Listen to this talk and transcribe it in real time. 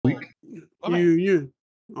You.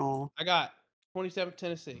 Oh, I got 27th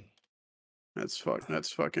Tennessee. that's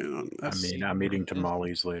fucking. That's, I'm eating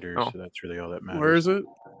tamales later, so that's really all that matters. where is it?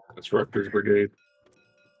 That's Rutgers Brigade.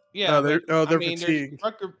 Yeah, they're there's fatigued.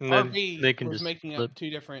 Rucker And then RB they can was just making flip. up 2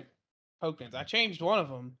 different tokens. I changed one of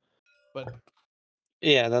them, but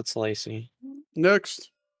Yeah, that's Lacey.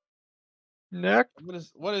 Next.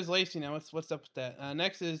 what is Lacey now? What's up with that?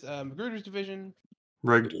 Next is Magruder's division.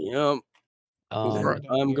 Rigged. Yep. Right.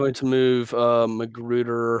 I'm going to move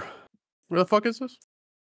Magruder. Where the fuck is this?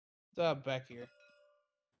 It's back here.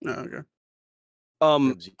 Oh,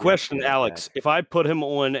 okay. Question, Alex. If I put him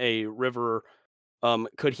on a river,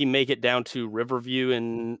 could he make it down to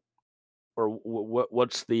Riverview or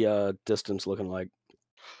what's the distance looking like?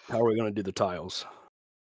 How are we going to do the tiles?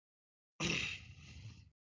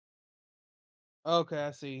 Okay,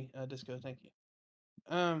 I see. Disco, thank you.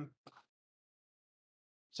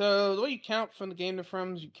 So the way you count from the game to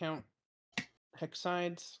from is you count hex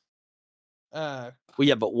sides. Well,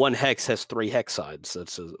 yeah, but one hex has 3 hex sides.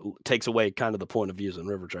 That's takes away kind of the point of using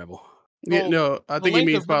river travel. Yeah, no, I think he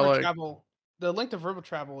means by like travel. The length of river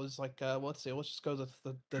travel is like let's see, let's just go with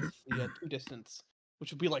the 2 distance,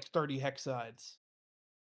 which would be like 30 hex sides,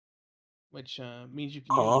 which means you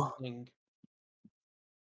can fling.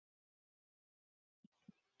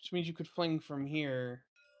 Which means you could fling from here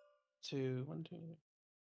to 1, 2.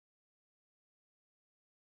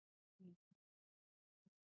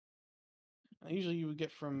 Usually you would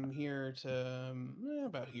get from here to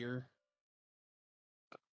about here.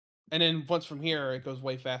 And then once from here, it goes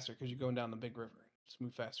way faster because you're going down the big river. Just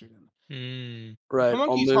move faster than Right.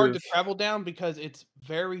 Pamunkey's hard to travel down because it's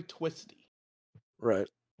very twisty. Right.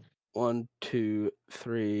 1, 2,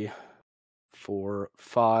 3, 4,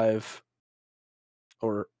 5,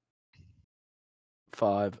 or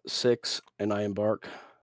 5, 6, and I embark.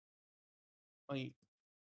 Okay,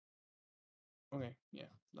 yeah.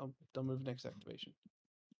 They'll move next activation.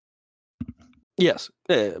 Yes,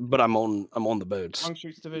 but I'm on the boats.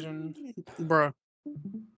 Longstreet's division, bruh.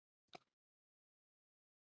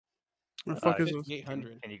 What the fuck is this?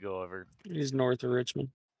 5800. Can you go over? He's north of Richmond.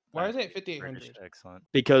 Why is it 5800? Excellent.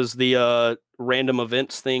 Because the random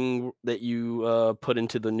events thing that you put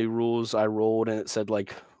into the new rules, I rolled and it said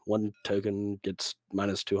like 1 token gets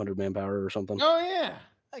minus 200 manpower or something. Oh yeah.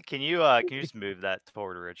 Can you just move that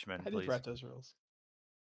forward to Richmond, please? I just write those rules.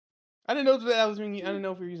 I didn't know that was mean. I didn't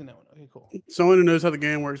know if we were using that one. Okay, cool. Someone who knows how the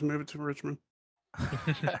game works, move it to Richmond.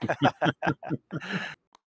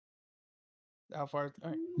 How far? All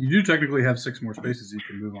right. You do technically have 6 more spaces you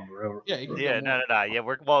can move on the railroad. Yeah. No. Yeah,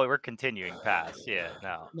 we're continuing past. Yeah,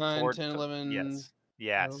 no. 9, 10, 11.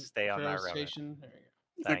 Yes. Stay on that railroad. Station.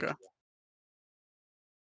 There you go.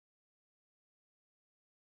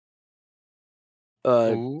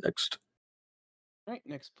 Thank you. Next. All right.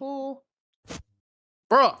 Next pull.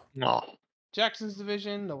 Bro. No. Jackson's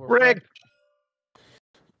division. Rick.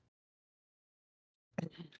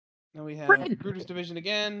 Now we have Brutus division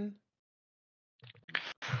again.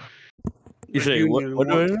 You say what do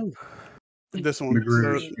I know? This one.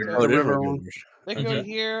 The river one. They can go to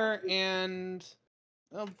here, and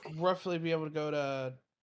they'll roughly be able to go to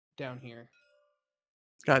down here.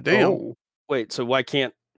 God damn. Oh. Wait, so why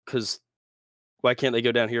can't they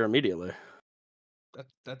go down here immediately?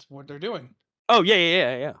 That's what they're doing. Oh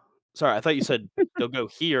yeah. Sorry, I thought you said they'll go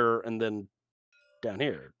here and then down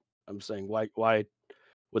here. I'm saying why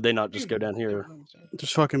would they not just go down here?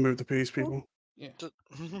 Just fucking move the piece, people. Yeah.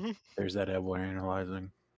 There's that Evel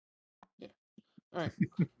analyzing. Yeah. All right.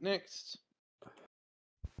 Next.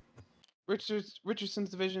 Richardson's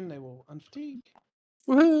division, they will unfatigue.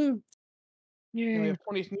 Woohoo! Yeah. We have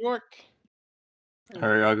 20th New York. All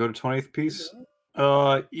right, I'll go to 20th piece.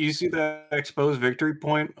 You see that exposed victory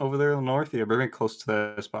point over there in the north? Yeah, bring it close to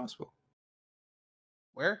that as possible.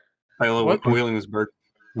 Where? Williamsburg.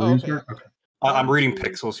 Oh, okay. I'm reading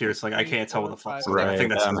pixels here. It's like I can't tell what the fuck's right. I think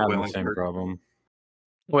that's I'm having the same Williamsburg. problem.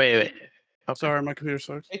 Wait. Okay. Sorry, my computer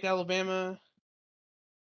sucks. 8th Alabama.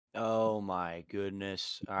 Oh my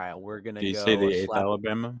goodness! All right, we're gonna go. Did you say the 8th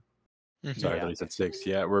Alabama? Sorry, I said 6th.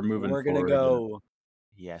 Yeah, we're moving. We're gonna forward go.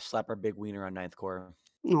 Yeah, slap our big wiener on 9th Corps.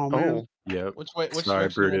 Oh man. Yep. Which Sorry,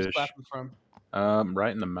 British. From?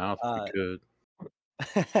 Right in the mouth if we could.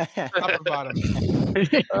 Top or bottom?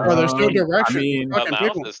 There's no direction. I mean, the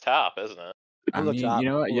mouth is top, isn't it? I mean, you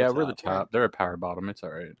know what? Yeah, we're the top. They're a power bottom. It's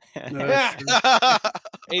all right. No,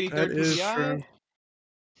 83rd PCI.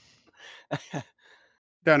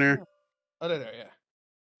 Down here. Oh, there, yeah.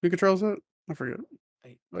 Who controls it? I forget.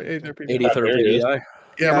 83rd PCI.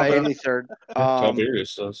 Yeah, 83rd.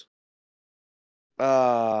 Tiberius does.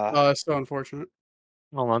 It's so unfortunate.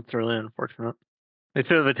 Well, that's really unfortunate. They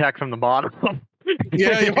should have attacked from the bottom.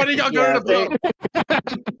 Yeah, why did y'all go to the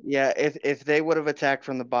bottom? Yeah, if they would have attacked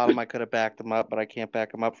from the bottom, I could have backed them up, but I can't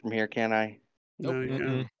back them up from here, can I? No, you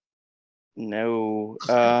can't. No.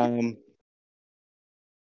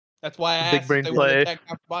 That's why I Big asked brain if they would play. have attacked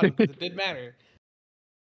top to bottom, because it did matter.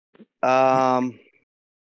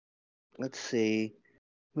 Let's see.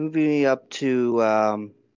 Moving up to I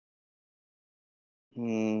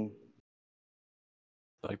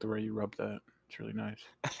like the way you rub that. It's really nice.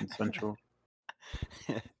 It's sensual.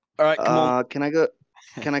 All right, come on. Can I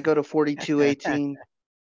go to 4218?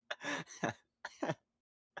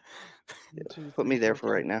 Put me there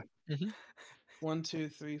for right now. 1, 2,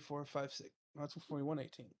 3, 4, 5, 6. No, that's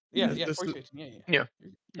 4118. Yeah, Yeah, yeah, this is- 4218. Yeah.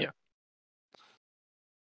 Yeah.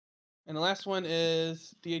 And the last one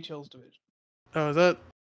is DHL's division. Oh, is that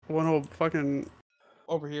one whole fucking...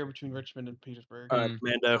 Over here between Richmond and Petersburg. All right,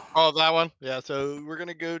 Mando. Oh, that one? Yeah, so we're going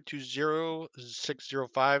to go to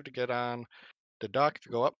 0605 to get on the dock. If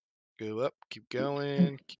you go up, keep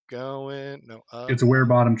going, no, up. It's a Ware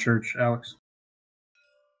Bottom Church, Alex.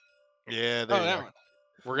 Yeah, there you that go. one.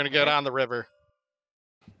 We're going to get on the river.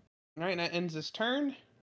 All right, and that ends this turn.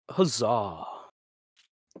 Huzzah. So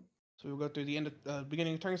we'll go through the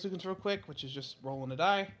beginning of turn sequence real quick, which is just rolling a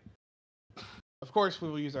die. Of course, we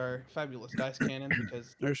will use our fabulous dice cannon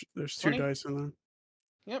because There's 2 20. dice in there.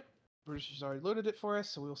 Yep, British has already loaded it for us,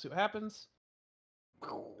 so we'll see what happens.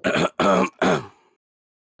 I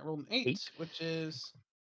rolled an 8, which is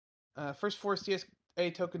first 4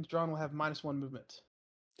 CSA tokens drawn will have -1 movement.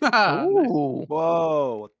 Ooh.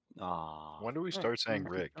 Whoa. Aw. When do we start saying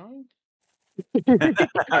Rick? I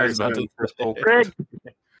was about to first poll.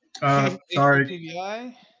 Sorry.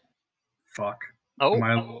 PVI. Fuck. Oh. Am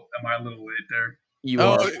I a little late there? You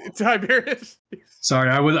Oh, are. Tiberius. Sorry,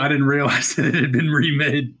 I didn't realize that it had been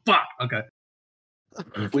remade. Fuck. Okay.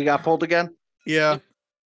 We got pulled again? Yeah.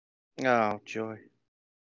 Oh, joy.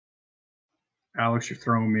 Alex, you're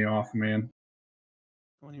throwing me off, man.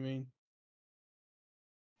 What do you mean?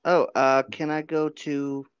 Oh, can I go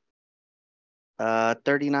to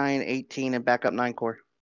 3918 and back up 9 core?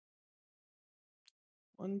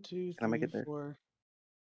 1, 2, Can I make 3, it there? 4.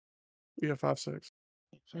 You got 5, 6.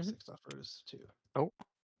 5, 6 off road is 2. Oh.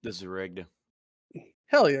 This is rigged.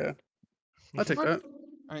 Hell yeah. I'll take that.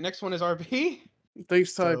 All right, next one is RP.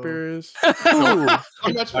 Thanks, Tiberius. Ooh.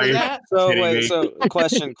 So much for that. So kidding wait, me. so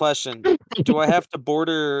question. Do I have to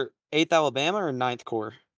border 8th Alabama or 9th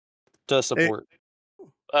Corps to support?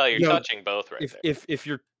 Oh, you're No. touching both right there. If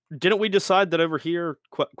you're, didn't we decide that over here?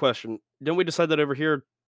 Question. Didn't we decide that over here,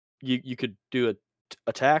 you could do a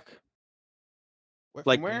attack From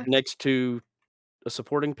like where? next to a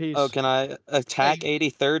supporting piece? Oh, can I attack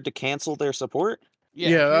 83rd to cancel their support?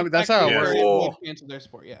 Yeah, if you that's attack how it them, works. they will cancel their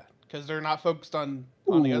support, yeah, because they're not focused on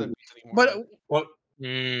the other piece anymore. But What?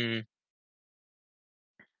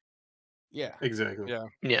 yeah, Exactly. Yeah.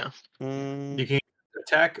 Yeah. You can't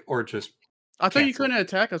attack or just. I thought you cancel. couldn't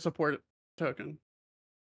attack a support token.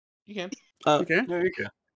 you can. You can? Yeah, you can.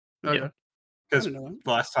 Okay. Yeah. Because I didn't know that.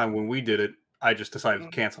 last time when we did it, I just decided to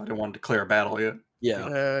cancel. I didn't want to declare a battle yet. Yeah.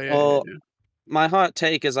 Yeah, Well, yeah. my hot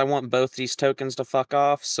take is I want both these tokens to fuck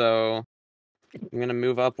off, so I'm gonna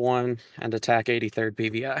move up 1 and attack 83rd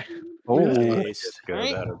PVI. Oh, Nice. Go, All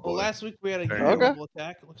right. that Well, last week we had a Very hero good. level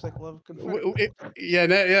attack. It looks like we'll have a confederate. Yeah,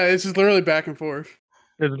 this is literally back and forth.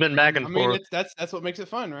 It's been back and I mean, forth. that's what makes it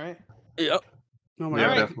fun, right? Yep. Oh my Yeah, All god.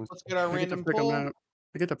 right, definitely. let's get our I get to random pick a pull. map.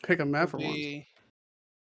 I get to pick a map for Will once. be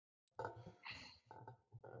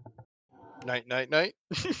Night.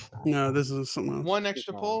 No, this is something else. one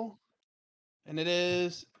extra pull, and it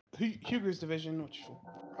is Huger's division, which will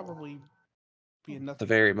probably be nothing. The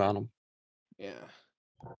very bottom. Yeah.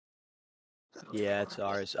 Yeah, it's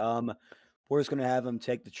ours. We're just gonna have them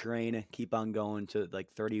take the train, keep on going to like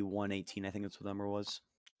 3118. I think that's what the number was.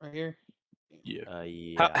 Right here. Yeah.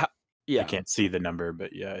 Yeah. Yeah. I can't see the number,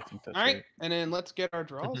 but yeah, I think that's All right, right. and then let's get our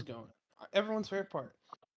draws going. Everyone's favorite part.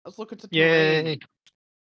 Let's look at the Yay. terrain.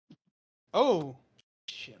 Oh,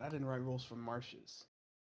 shit! I didn't write rules for marshes.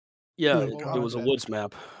 Yeah, Oh, it God. was a woods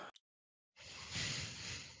map.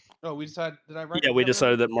 Oh, we decided. Did I write? Yeah, that we down?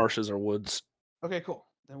 decided that marshes are woods. Okay, cool.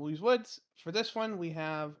 Then we'll use woods. For this one, we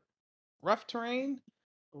have rough terrain.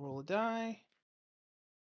 We'll roll a die.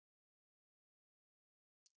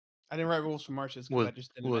 I didn't write rules for marshes because I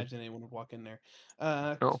just didn't imagine anyone would walk in there.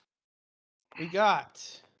 Oh. We got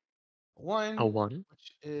one. A 1.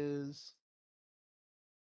 Which is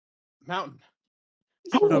mountain.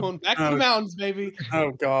 So we're going back to the mountains, baby.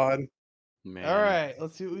 Oh god. Man. All right,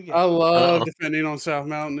 let's see what we get. I love defending on South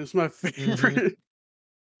Mountain. It's my favorite.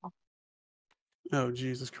 Oh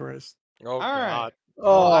Jesus Christ. Oh All right. God.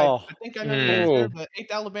 Well, I think I know the answer, but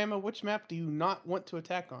 8th Alabama, which map do you not want to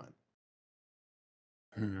attack on?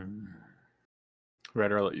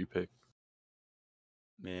 Ryder, I'll let you pick.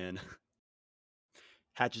 Man.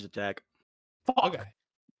 Hatches attack. Okay.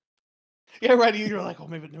 Yeah, right. You're like, oh,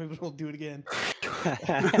 maybe we'll do it again. All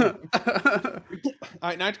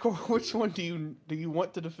right, Nightcore, which one do you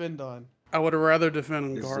want to defend on? I would rather defend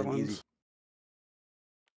on This is an Garland's. easy-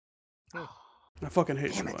 I fucking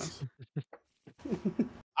hate Schoolhouse.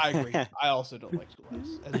 I agree. I also don't like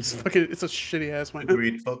Schoolhouse. It's a shitty ass map.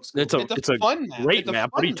 Agreed, folks. It's a fun map. great It's a map.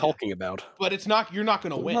 What are fun you map. talking about? But you're not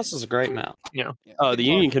gonna win. This is a great map. Yeah. The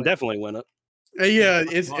Union can definitely win it. Yeah,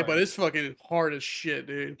 hard. but it's fucking hard as shit,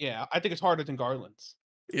 dude. Yeah, I think it's harder than Garland's.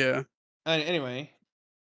 Yeah. Anyway,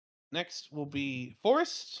 next will be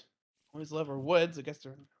Forest. Always love our woods. I guess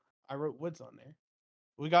I wrote woods on there.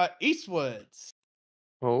 We got Eastwoods.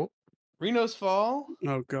 Oh. Reno's Fall.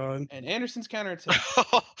 Oh god. And Anderson's counterattack.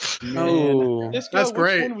 No. Disco, That's which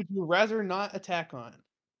great. one would you rather not attack on?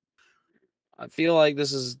 I feel like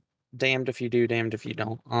this is damned if you do, damned if you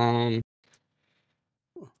don't.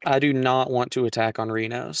 I do not want to attack on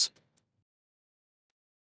Reno's.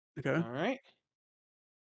 Okay. All right.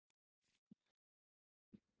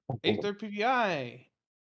 8th third PVI.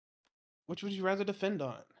 Which would you rather defend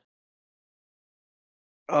on?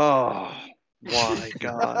 Oh my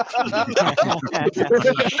god.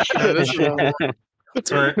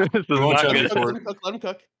 It's all right. This is We won't not judge you good. for Let it. him cook. Let him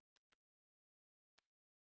cook.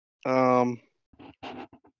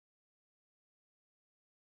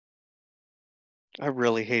 I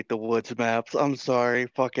really hate the woods maps. I'm sorry.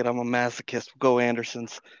 Fuck it. I'm a masochist. Go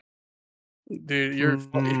Andersons. Dude, you're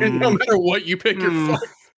no matter what you pick, you're fucked.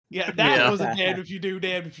 Yeah, that was a damned if you do,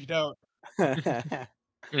 damned if you don't.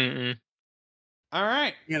 Mm-mm. All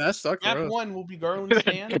right. Yeah, that sucked. Map for us. 1 will be Garland's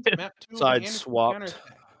stand. Map 2 will be Side Anderson's swapped.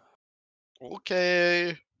 counterattack.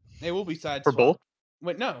 Okay. They will be side For both? swapped.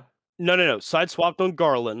 Wait, no. No. Side swapped on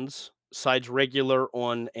Garland's. Sides regular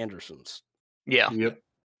on Anderson's. Yeah. Yep.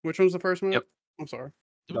 Which one's the first map? Yep. I'm sorry.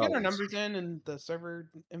 Did we get our Garland's. numbers in and the server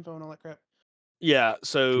info and all that crap? Yeah.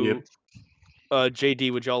 So, Yep.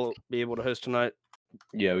 JD, would y'all be able to host tonight?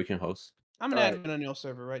 Yeah, we can host. I'm an All right. admin on your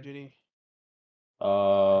server, right, Judy?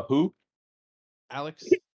 Who? Alex?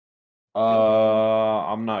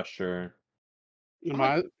 I'm not sure. Am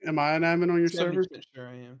I an admin on your server? 70% sure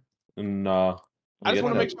I am. Nah. I just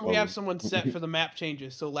want to make have sure we have fun. someone set for the map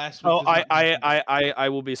changes. So last week. Oh, was not mentioned. I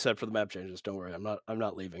will be set for the map changes. Don't worry. I'm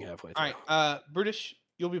not leaving halfway through. All right, British,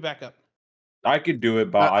 you'll be back up. I could do it,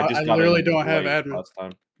 but I just got literally in don't have late admin. last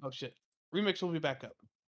time. Oh shit, Remix will be back up.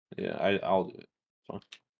 Yeah, I'll do it. It's fine.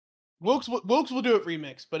 Wilkes will do it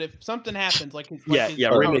remix, but if something happens, like his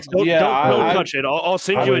remix. Don't touch it. I'll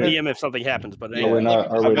send you a DM if something happens. But I've been an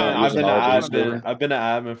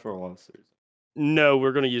admin for a while. Seriously. No,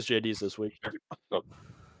 we're gonna use JD's this week. All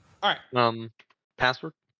right.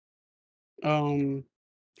 Password.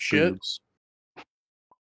 Shit.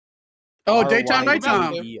 Oh, daytime,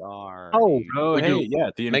 nighttime. Oh, hey,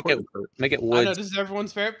 yeah. The Make it I know woods. this is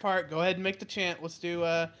everyone's favorite part. Go ahead and make the chant. Let's do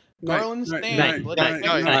Garland's night, stand. night, Let's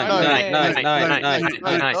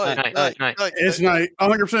night. It's night.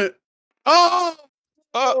 100%. Oh.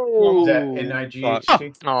 What was that?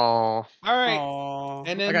 NIGHT? Oh. All right. Oh,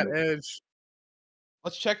 And then I got edge.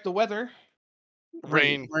 let's check the weather.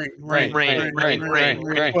 Rain. Rain.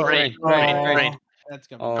 That's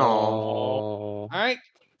gonna be Oh. all right.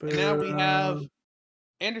 And now we have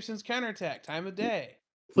Anderson's counterattack. Time of day.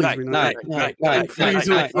 Please be night. Wait,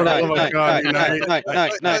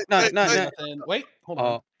 hold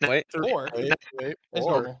on. Wait. 4 is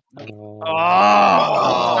normal.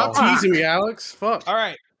 Stop teasing me, Alex. Fuck. All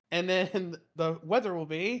right, and then the weather will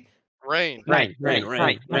be Rain.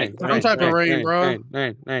 Some type of rain, bro.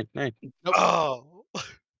 Rain. nope. Oh.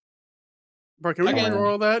 Bro, can we Again,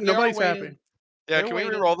 reroll that? they are Nobody's waiting. happy. Yeah, They're can we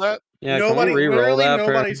waiting. reroll that? Yeah, Nobody, can we reroll literally that?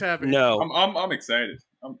 nobody's happy. No. I'm excited.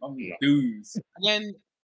 I'm enthused.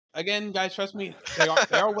 Again, guys, trust me. They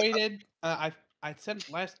are weighted. I said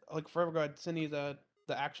forever ago. I'd send you the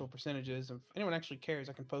actual percentages. If anyone actually cares,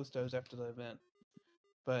 I can post those after the event.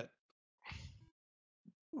 But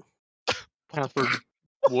Password.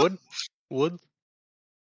 Wood.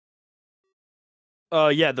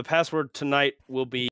 Yeah, the password tonight will be